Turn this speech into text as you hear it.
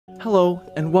Hello,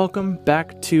 and welcome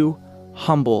back to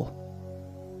Humble.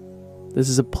 This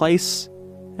is a place,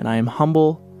 and I am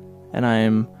humble, and I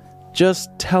am just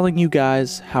telling you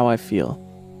guys how I feel,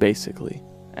 basically,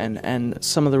 and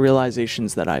some of the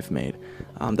realizations that I've made.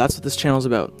 That's what this channel is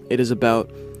about. It is about,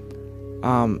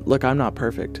 look, I'm not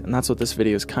perfect, and that's what this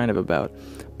video is kind of about.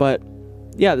 But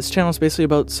yeah, this channel is basically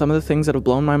about some of the things that have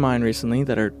blown my mind recently,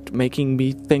 that are making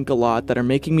me think a lot, that are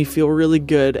making me feel really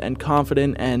good and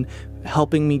confident, and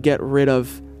helping me get rid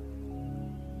of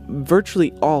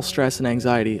virtually all stress and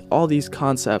anxiety, all these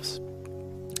concepts.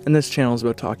 And this channel is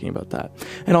about talking about that,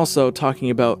 and also talking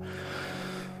about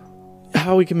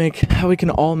how we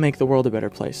can all make the world a better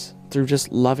place through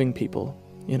just loving people,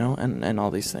 you know, and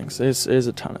all these things. There's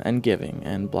a ton and giving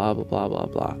and blah blah blah blah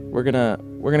blah. We're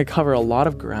gonna cover a lot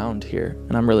of ground here,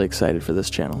 and I'm really excited for this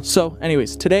channel. So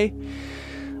anyways, today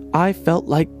I felt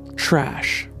like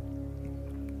trash.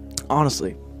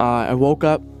 Honestly, I woke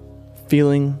up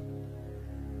feeling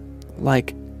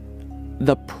like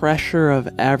the pressure of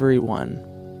everyone,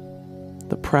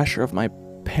 the pressure of my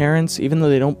parents, even though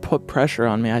they don't put pressure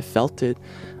on me, I felt it.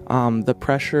 The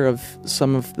pressure of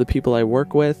some of the people I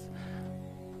work with,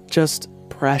 just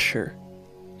pressure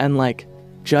and like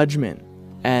judgment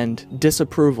and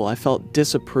disapproval. I felt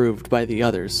disapproved by the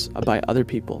others, by other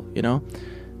people, you know?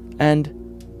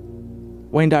 And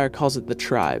Wayne Dyer calls it the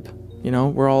tribe. You know,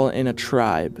 we're all in a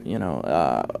tribe, you know.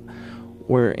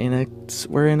 We're in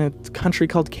a country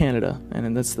called Canada,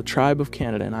 and that's the tribe of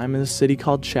Canada, and I'm in a city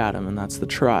called Chatham, and that's the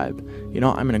tribe. You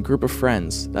know, I'm in a group of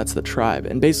friends, that's the tribe.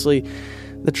 And basically,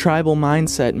 the tribal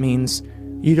mindset means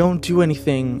you don't do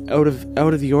anything out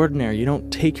of the ordinary. You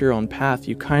don't take your own path.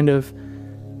 You kind of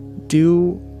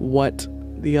do what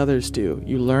the others do.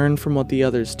 You learn from what the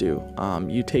others do.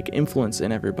 You take influence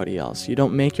in everybody else. You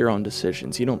don't make your own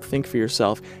decisions. You don't think for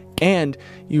yourself. And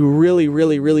you really,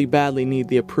 really, really badly need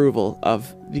the approval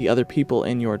of the other people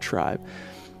in your tribe.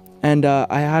 And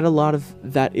I had a lot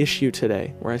of that issue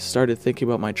today, where I started thinking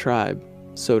about my tribe,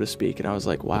 so to speak. And I was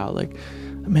like, wow, like,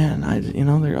 man,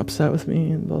 they're upset with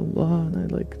me and blah, blah, blah.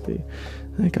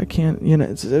 And I can't, you know,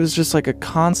 it was just like a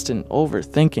constant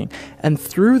overthinking. And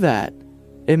through that,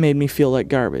 it made me feel like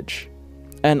garbage.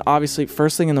 And obviously,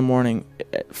 first thing in the morning,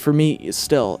 for me,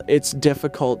 still, it's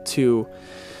difficult to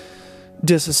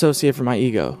disassociate from my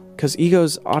ego, because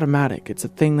ego's automatic. It's a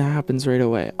thing that happens right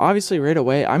away. Obviously, right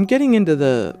away, I'm getting into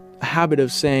the habit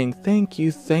of saying, thank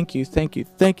you, thank you, thank you,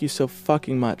 thank you so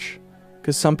fucking much.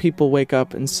 Because some people wake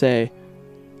up and say,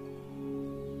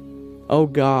 oh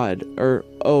God,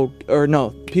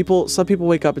 some people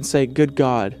wake up and say, good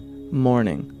God,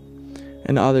 morning.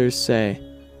 And others say,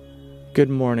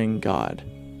 good morning, God.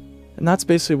 And that's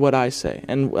basically what I say.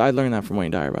 And I learned that from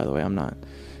Wayne Dyer, by the way. I'm not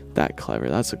that clever.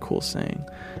 That's a cool saying.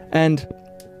 And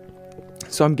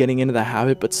so I'm getting into the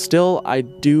habit, but still I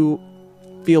do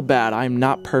feel bad. I'm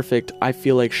not perfect. I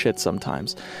feel like shit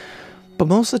sometimes. But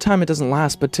most of the time it doesn't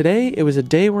last. But today it was a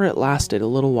day where it lasted a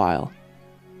little while.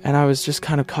 And I was just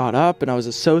kind of caught up, and I was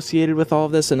associated with all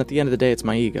of this, and at the end of the day, it's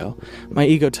my ego. My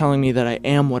ego telling me that I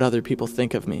am what other people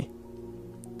think of me.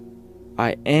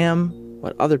 I am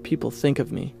what other people think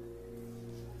of me.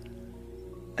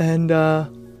 And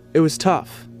it was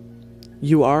tough.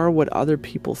 You are what other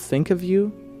people think of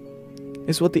you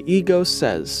is what the ego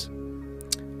says.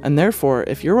 And therefore,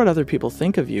 if you're what other people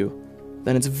think of you,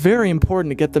 then it's very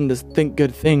important to get them to think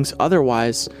good things.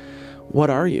 Otherwise, what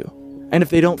are you? And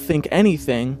if they don't think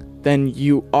anything, then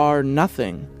you are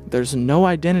nothing. There's no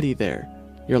identity there.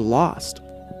 You're lost.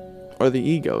 Or the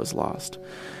ego is lost.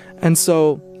 And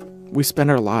so we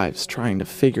spend our lives trying to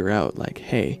figure out, like,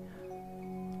 hey,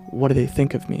 what do they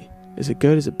think of me? Is it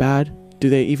good? Is it bad? Do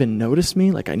they even notice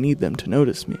me? Like, I need them to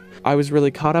notice me. I was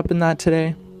really caught up in that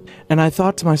today. And I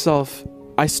thought to myself,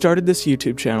 I started this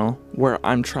YouTube channel where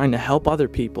I'm trying to help other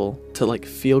people to, like,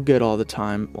 feel good all the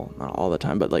time. Well, not all the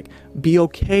time, but, like, be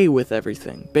okay with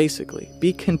everything, basically.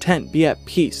 Be content, be at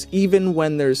peace, even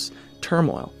when there's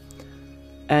turmoil.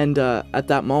 And at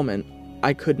that moment,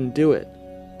 I couldn't do it.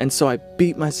 And so I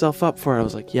beat myself up for it. I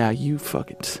was like, yeah, you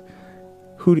fucking...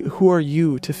 Who are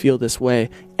you to feel this way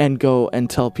and go and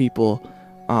tell people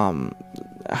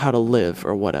how to live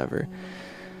or whatever?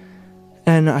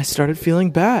 And I started feeling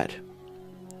bad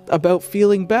about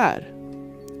feeling bad.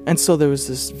 And so there was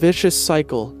this vicious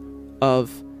cycle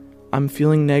of I'm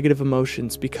feeling negative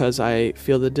emotions because I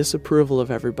feel the disapproval of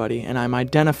everybody, and I'm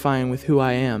identifying with who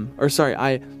I am. Or sorry,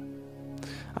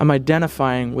 I'm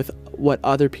identifying with what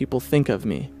other people think of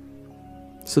me.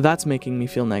 So that's making me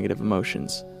feel negative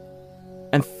emotions.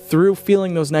 And through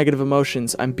feeling those negative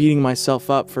emotions, I'm beating myself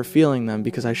up for feeling them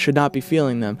because I should not be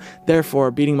feeling them.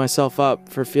 Therefore, beating myself up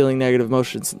for feeling negative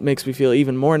emotions makes me feel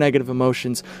even more negative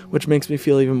emotions, which makes me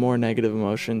feel even more negative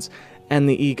emotions. And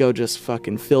the ego just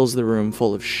fucking fills the room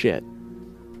full of shit.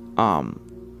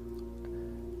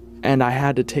 And I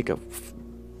had to take a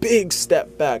big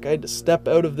step back. I had to step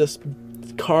out of this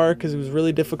car because it was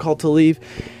really difficult to leave.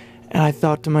 And I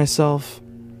thought to myself,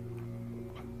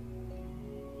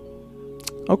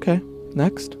 okay,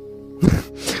 next.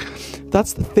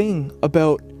 That's the thing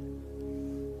about,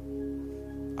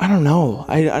 I don't know.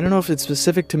 I don't know if it's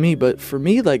specific to me, but for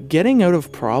me, like, getting out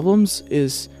of problems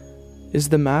is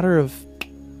the matter of,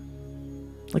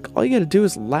 like, all you gotta do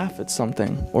is laugh at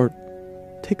something, or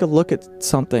take a look at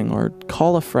something, or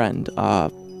call a friend,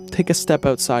 take a step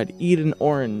outside, eat an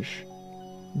orange,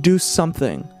 do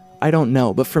something. I don't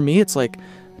know. But for me, it's like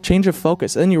a change of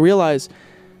focus. And then you realize,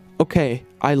 okay,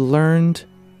 I kind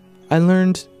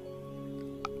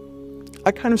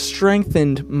of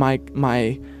strengthened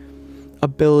my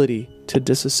ability to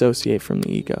disassociate from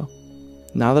the ego.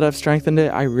 Now that I've strengthened it,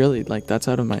 I really, like, that's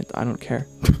out of my, I don't care.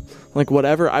 Like,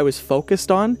 whatever I was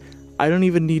focused on, I don't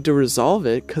even need to resolve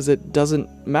it because it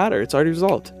doesn't matter. It's already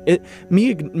resolved.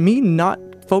 Me not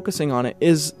focusing on it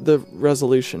is the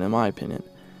resolution, in my opinion.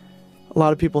 A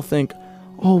lot of people think,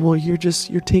 oh, well, you're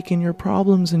taking your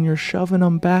problems and you're shoving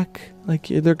them back. Like,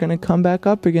 they're going to come back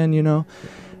up again, you know?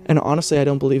 And honestly, I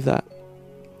don't believe that.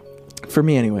 For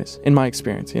me anyways, in my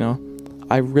experience, you know?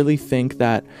 I really think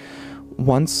that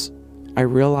once I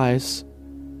realize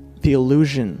the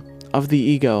illusion of the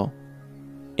ego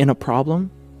in a problem,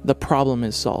 the problem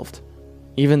is solved.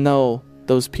 Even though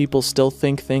those people still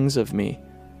think things of me,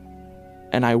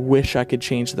 and I wish I could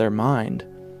change their mind,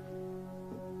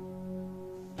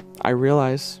 I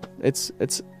realize it's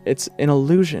an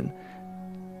illusion.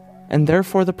 And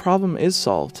therefore the problem is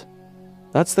solved.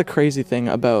 That's the crazy thing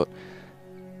about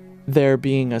there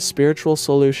being a spiritual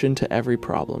solution to every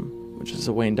problem, which is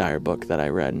a Wayne Dyer book that I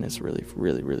read, and it's really,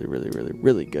 really, really, really, really,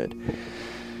 really good.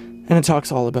 And it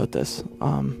talks all about this.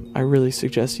 I really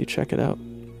suggest you check it out.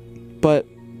 But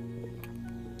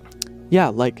yeah,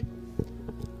 like,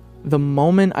 the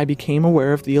moment I became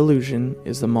aware of the illusion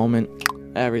is the moment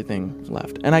everything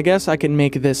left. And I guess I can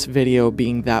make this video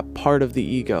being that part of the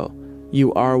ego.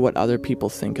 You are what other people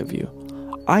think of you.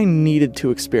 I needed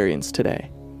to experience today.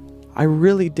 I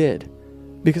really did.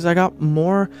 Because I got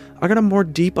a more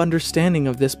deep understanding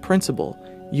of this principle.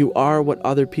 You are what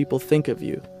other people think of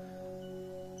you.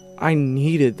 I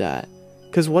needed that.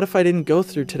 Because what if I didn't go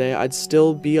through today? I'd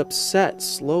still be upset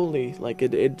slowly. Like,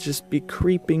 it'd just be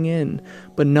creeping in.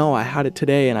 But no, I had it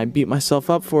today and I beat myself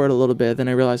up for it a little bit. Then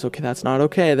I realized, okay, that's not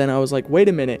okay. Then I was like, wait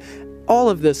a minute. All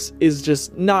of this is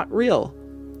just not real.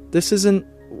 This isn't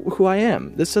who I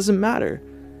am. This doesn't matter.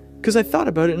 Because I thought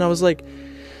about it and I was like,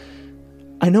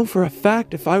 I know for a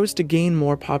fact if I was to gain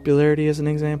more popularity, as an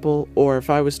example, or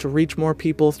if I was to reach more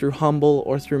people through Humble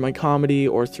or through my comedy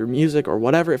or through music or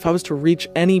whatever, if I was to reach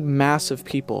any mass of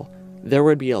people, there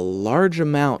would be a large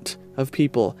amount of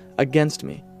people against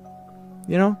me,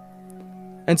 you know?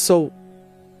 And so,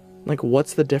 like,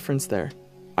 what's the difference there?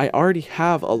 I already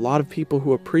have a lot of people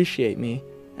who appreciate me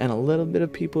and a little bit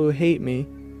of people who hate me.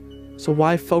 So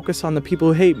why focus on the people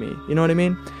who hate me? You know what I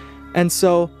mean? And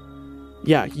so,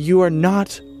 yeah, you are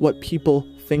not what people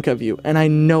think of you. And I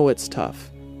know it's tough.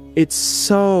 It's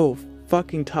so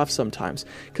fucking tough sometimes.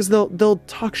 Because they'll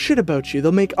talk shit about you.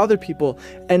 They'll make other people.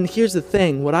 And here's the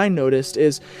thing. What I noticed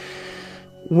is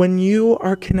when you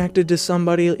are connected to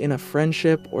somebody in a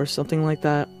friendship or something like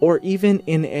that, or even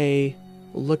in a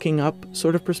looking up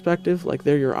sort of perspective, like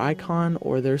they're your icon,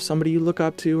 or there's somebody you look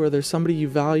up to, or there's somebody you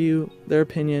value their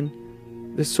opinion,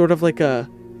 there's sort of like a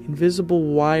invisible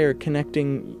wire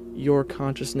connecting your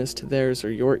consciousness to theirs,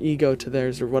 or your ego to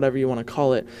theirs, or whatever you want to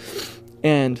call it.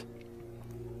 And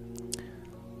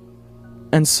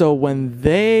so when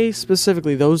they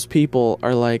specifically, those people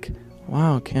are like,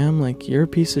 wow, Cam, like, you're a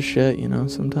piece of shit, you know,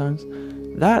 sometimes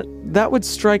that would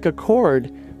strike a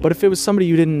chord. But if it was somebody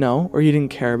you didn't know or you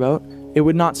didn't care about, it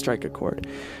would not strike a chord.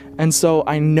 And so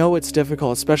I know it's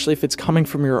difficult, especially if it's coming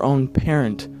from your own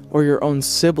parent or your own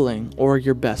sibling or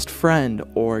your best friend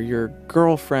or your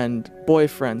girlfriend,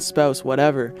 boyfriend, spouse,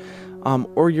 whatever,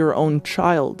 or your own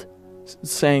child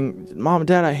saying, Mom and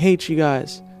Dad, I hate you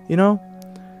guys. You know,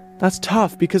 that's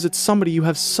tough because it's somebody you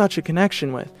have such a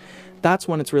connection with. That's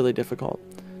when it's really difficult.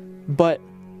 But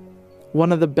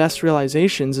one of the best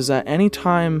realizations is that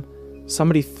anytime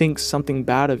somebody thinks something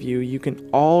bad of you, you can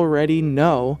already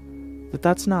know that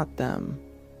that's not them.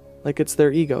 Like, it's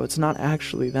their ego. It's not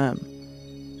actually them.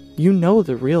 You know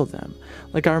the real them.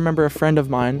 Like, I remember a friend of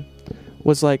mine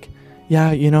was like,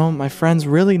 yeah, my friend's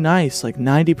really nice, like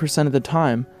 90% of the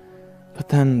time. But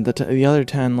then the other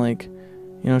 10, like,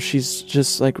 she's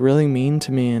just like really mean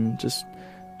to me and just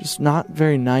not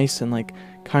very nice, and like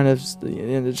kind of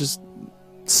just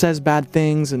says bad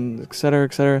things and et cetera,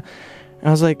 et cetera. And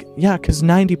I was like, yeah, because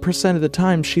 90% of the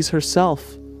time she's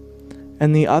herself.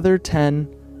 And the other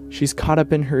 10, she's caught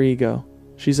up in her ego.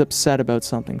 She's upset about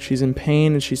something. She's in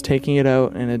pain and she's taking it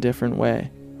out in a different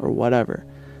way or whatever.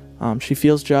 She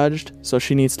feels judged, so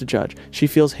she needs to judge. She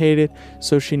feels hated,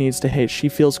 so she needs to hate. She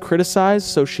feels criticized,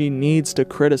 so she needs to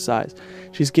criticize.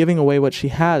 She's giving away what she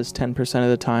has 10% of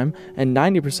the time, and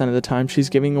 90% of the time she's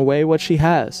giving away what she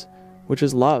has, which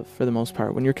is love for the most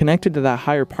part. When you're connected to that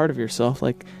higher part of yourself,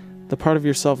 like the part of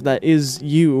yourself that is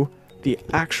you, the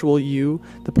actual you,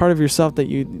 the part of yourself that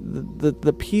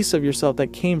the piece of yourself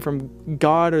that came from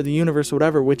God or the universe or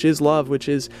whatever, which is love, which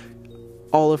is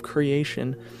all of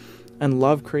creation, and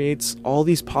love creates all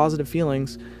these positive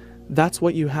feelings, that's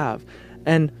what you have.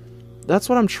 And that's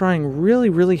what I'm trying really,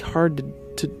 really hard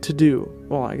to do.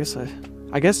 Well, I guess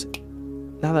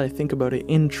now that I think about it,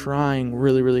 in trying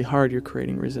really, really hard, you're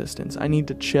creating resistance. I need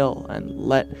to chill and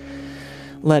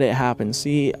let it happen.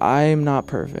 See, I'm not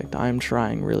perfect. I'm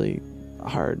trying really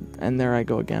hard. And there I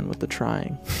go again with the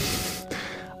trying.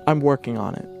 I'm working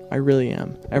on it. I really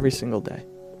am. Every single day.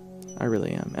 I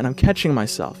really am. And I'm catching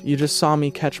myself. You just saw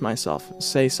me catch myself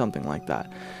say something like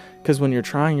that. Because when you're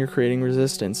trying, you're creating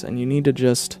resistance, and you need to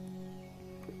just,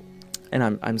 and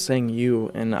I'm saying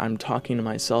you, and I'm talking to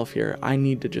myself here, I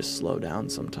need to just slow down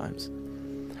sometimes.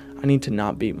 I need to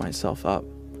not beat myself up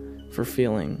for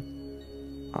feeling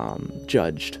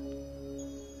judged.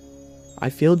 I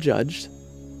feel judged,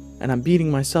 and I'm beating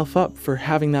myself up for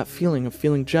having that feeling of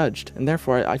feeling judged, and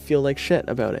therefore I feel like shit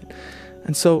about it.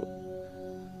 And so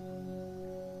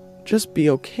just be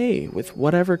okay with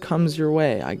whatever comes your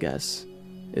way, I guess,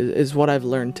 is what I've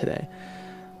learned today.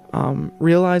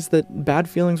 Realize that bad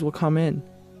feelings will come in.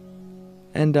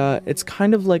 And it's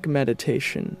kind of like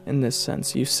meditation in this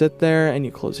sense. You sit there and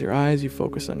you close your eyes, you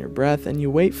focus on your breath, and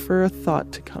you wait for a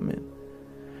thought to come in.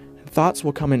 And thoughts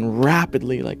will come in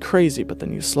rapidly like crazy, but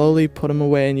then you slowly put them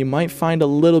away, and you might find a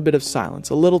little bit of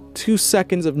silence, a little 2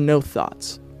 seconds of no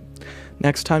thoughts.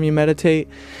 Next time you meditate,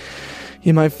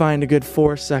 you might find a good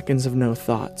 4 seconds of no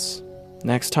thoughts.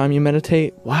 Next time you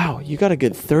meditate, wow, you got a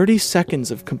good 30 seconds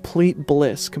of complete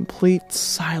bliss, complete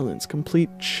silence,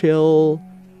 complete chill,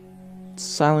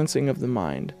 silencing of the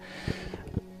mind.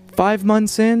 5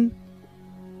 months in,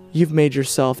 you've made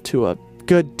yourself to a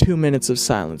good 2 minutes of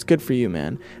silence. Good for you,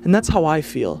 man. And that's how I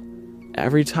feel.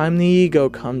 Every time the ego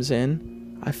comes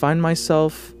in, I find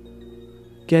myself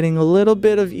getting a little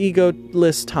bit of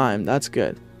ego-less time. That's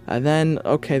good. And then,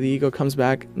 okay, the ego comes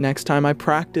back. Next time I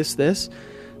practice this,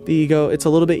 the ego, it's a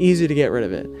little bit easier to get rid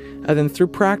of it. And then through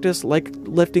practice, like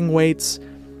lifting weights,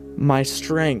 my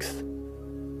strength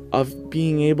of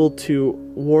being able to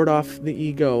ward off the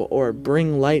ego or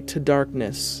bring light to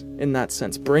darkness, in that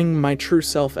sense, bring my true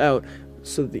self out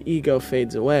so that the ego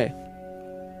fades away,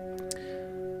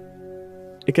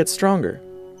 it gets stronger.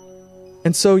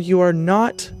 And so you are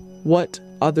not what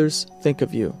others think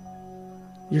of you.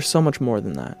 You're so much more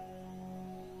than that.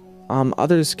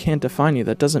 Others can't define you.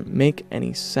 That doesn't make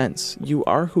any sense. You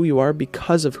are who you are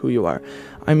because of who you are.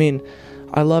 I mean,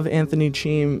 I love Anthony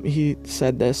Cheam. He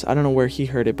said this. I don't know where he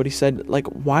heard it, but he said, like,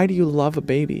 why do you love a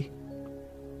baby?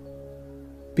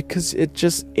 Because it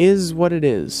just is what it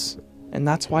is. And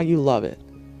that's why you love it.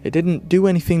 It didn't do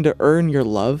anything to earn your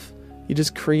love. You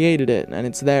just created it, and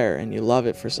it's there, and you love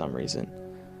it for some reason.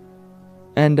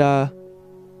 And,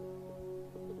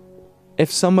 if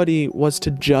somebody was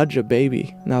to judge a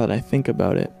baby, now that I think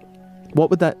about it, what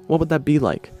would that be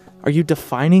like? Are you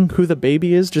defining who the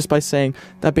baby is just by saying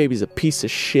that baby's a piece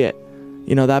of shit?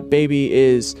 That baby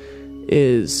is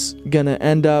gonna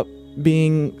end up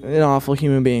being an awful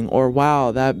human being, or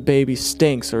wow, that baby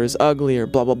stinks or is ugly or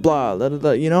blah blah blah, blah,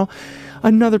 blah, blah.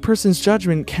 Another person's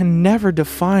judgment can never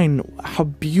define how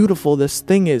beautiful this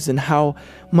thing is and how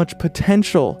much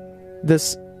potential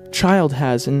this child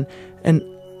has, and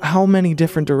how many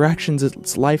different directions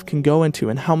its life can go into,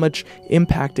 and how much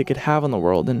impact it could have on the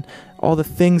world, and all the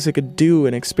things it could do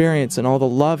and experience, and all the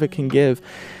love it can give.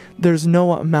 There's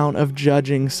no amount of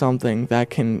judging something that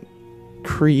can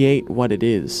create what it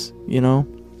is, And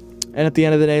at the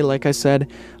end of the day, like I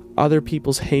said, other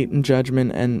people's hate and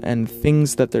judgment and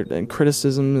things and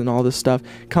criticism and all this stuff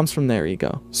comes from their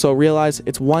ego. So realize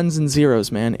it's ones and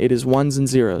zeros, man. It is ones and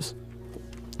zeros.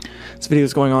 This video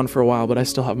is going on for a while, but I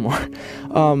still have more.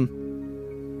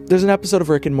 There's an episode of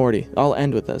Rick and Morty. I'll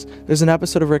end with this. There's an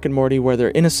episode of Rick and Morty where they're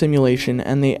in a simulation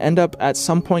and they end up at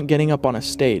some point getting up on a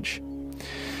stage.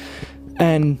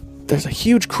 And there's a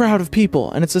huge crowd of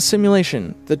people, and it's a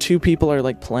simulation. The two people are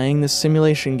like playing this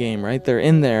simulation game, right? They're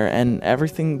in there, and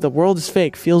everything, the world is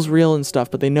fake, feels real and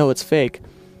stuff, but they know it's fake.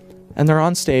 And they're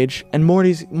on stage, and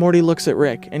Morty looks at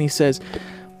Rick, and he says,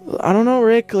 I don't know,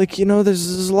 Rick, like, you know,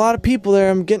 there's a lot of people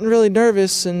there, I'm getting really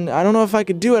nervous, and I don't know if I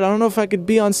could do it, I don't know if I could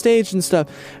be on stage and stuff.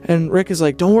 And Rick is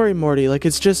like, don't worry, Morty, like,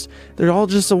 it's just, they're all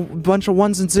just a bunch of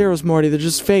ones and zeros, Morty, they're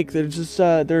just fake, they're just,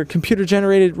 they're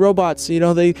computer-generated robots, you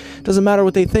know, doesn't matter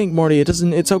what they think, Morty,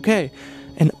 it's okay.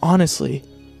 And honestly,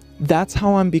 that's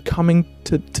how I'm becoming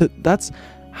that's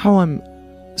how I'm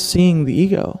seeing the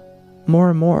ego,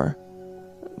 more and more.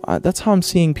 That's how I'm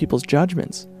seeing people's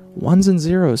judgments. Ones and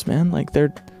zeros, man, like,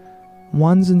 they're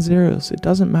ones and zeros. It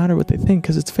doesn't matter what they think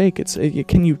because it's fake.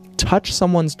 Can you touch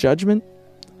someone's judgment?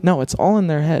 No, it's all in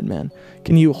their head, man.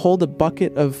 Can you hold a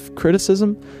bucket of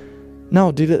criticism?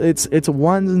 No, dude, it's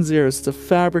ones and zeros. It's a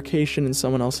fabrication in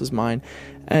someone else's mind,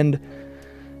 and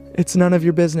it's none of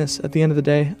your business at the end of the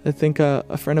day. I think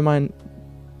a friend of mine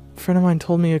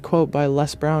told me a quote by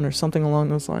Les Brown or something along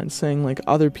those lines, saying like,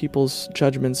 other people's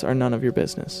judgments are none of your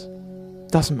business.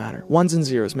 Doesn't matter. Ones and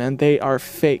zeros, man. They are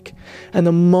fake. And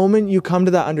the moment you come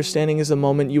to that understanding is the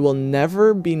moment you will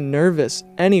never be nervous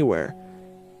anywhere.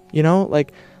 You know,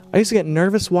 like, I used to get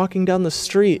nervous walking down the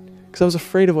street because I was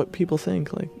afraid of what people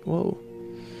think. Like, whoa.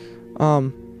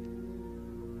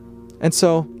 And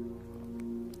so,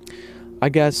 I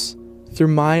guess, through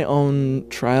my own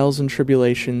trials and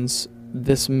tribulations,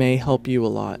 this may help you a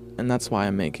lot. And that's why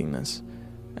I'm making this.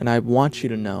 And I want you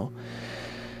to know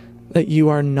that you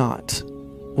are not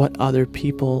what other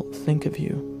people think of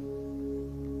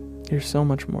you. You're so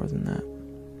much more than that.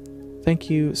 Thank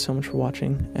you so much for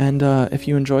watching. And if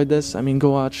you enjoyed this, I mean, go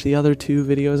watch the other 2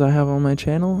 videos I have on my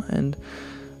channel, and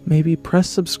maybe press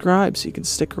subscribe so you can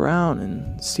stick around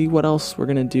and see what else we're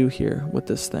gonna do here with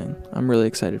this thing. I'm really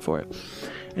excited for it.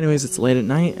 Anyways, it's late at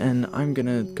night, and I'm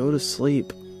gonna go to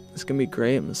sleep. It's gonna be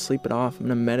great. I'm gonna sleep it off. I'm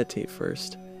gonna meditate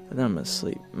first, and then I'm gonna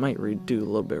sleep. I might do a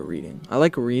little bit of reading. I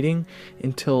like reading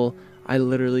until I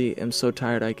literally am so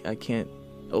tired I can't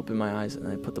open my eyes, and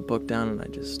I put the book down and I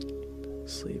just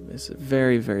sleep. It's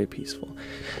very, very peaceful.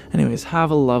 Anyways,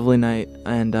 have a lovely night,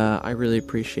 and I really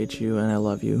appreciate you, and I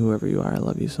love you, whoever you are. I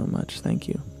love you so much. Thank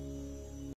you.